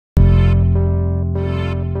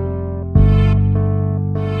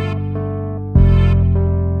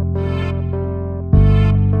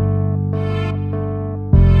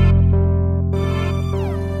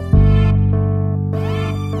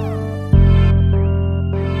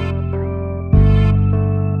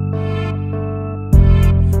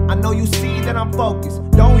focus.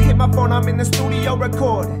 Don't hit my phone, I'm in the studio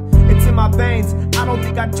recording. It's in my veins, I don't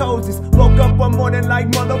think I chose this. Woke up one morning like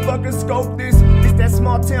motherfucker, scope this. This that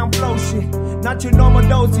small town flow shit, not your normal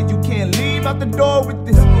dosage. You can't leave out the door with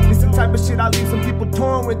this. This the type of shit I leave some people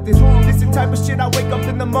torn with this. This the type of shit I wake up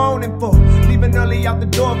in the morning for, leaving early out the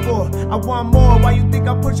door for. I want more, why you think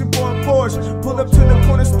I'm pushing for a Porsche? Pull up to the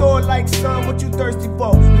corner store like, son, what you thirsty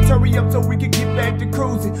for? Let's hurry up so we can get back to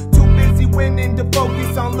cruising. Too busy winning to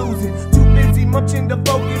focus on losing. Too busy munching to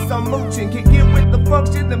focus on mooching. Can't get with the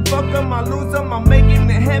function, then fuck them, I lose them. I'm making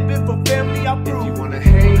it happen for family, I prove. If you wanna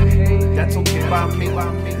hate, that's okay by me,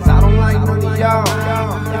 cause I don't like none of y'all. If you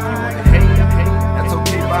wanna hate, that's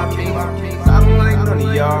okay by me, cause I don't like none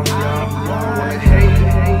of y'all. If you wanna hate,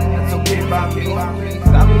 that's okay by me, cause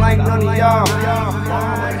I don't like none of y'all. If you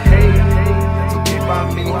wanna hate, that's okay by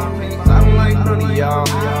me, cause I don't like none of y'all.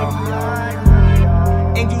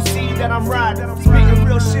 And you see that I'm riding, spitting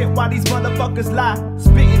real shit while these motherfuckers lie.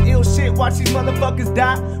 Spitting ill shit, watch these motherfuckers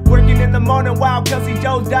die. Working in the morning while Kelsey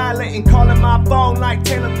Joe's dilating. Calling my phone like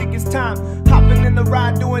Taylor think it's time. Hopping in the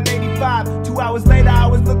ride doing 85. 2 hours later I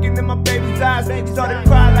was looking in my baby's eyes. Started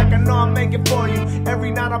crying like I know I'm making for you.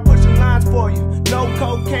 Every night I'm pushing lines for you. No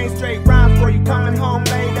cocaine, straight rhymes for you. Coming home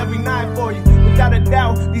late every night for you. Without a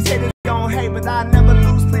doubt, these haters gon' hate, but I never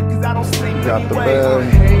lose sleep cause I don't sleep anyway.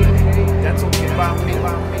 That's okay by me,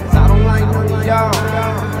 cause I don't like none of y'all. If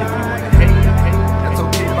you wanna hate, that's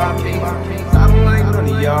okay by me, cause I don't like none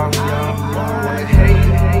of y'all. If you wanna hate,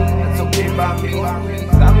 that's okay by me, cause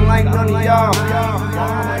I don't like none of y'all. If you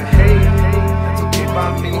wanna hate, that's okay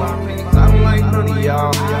by me, cause I don't like none of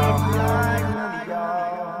y'all.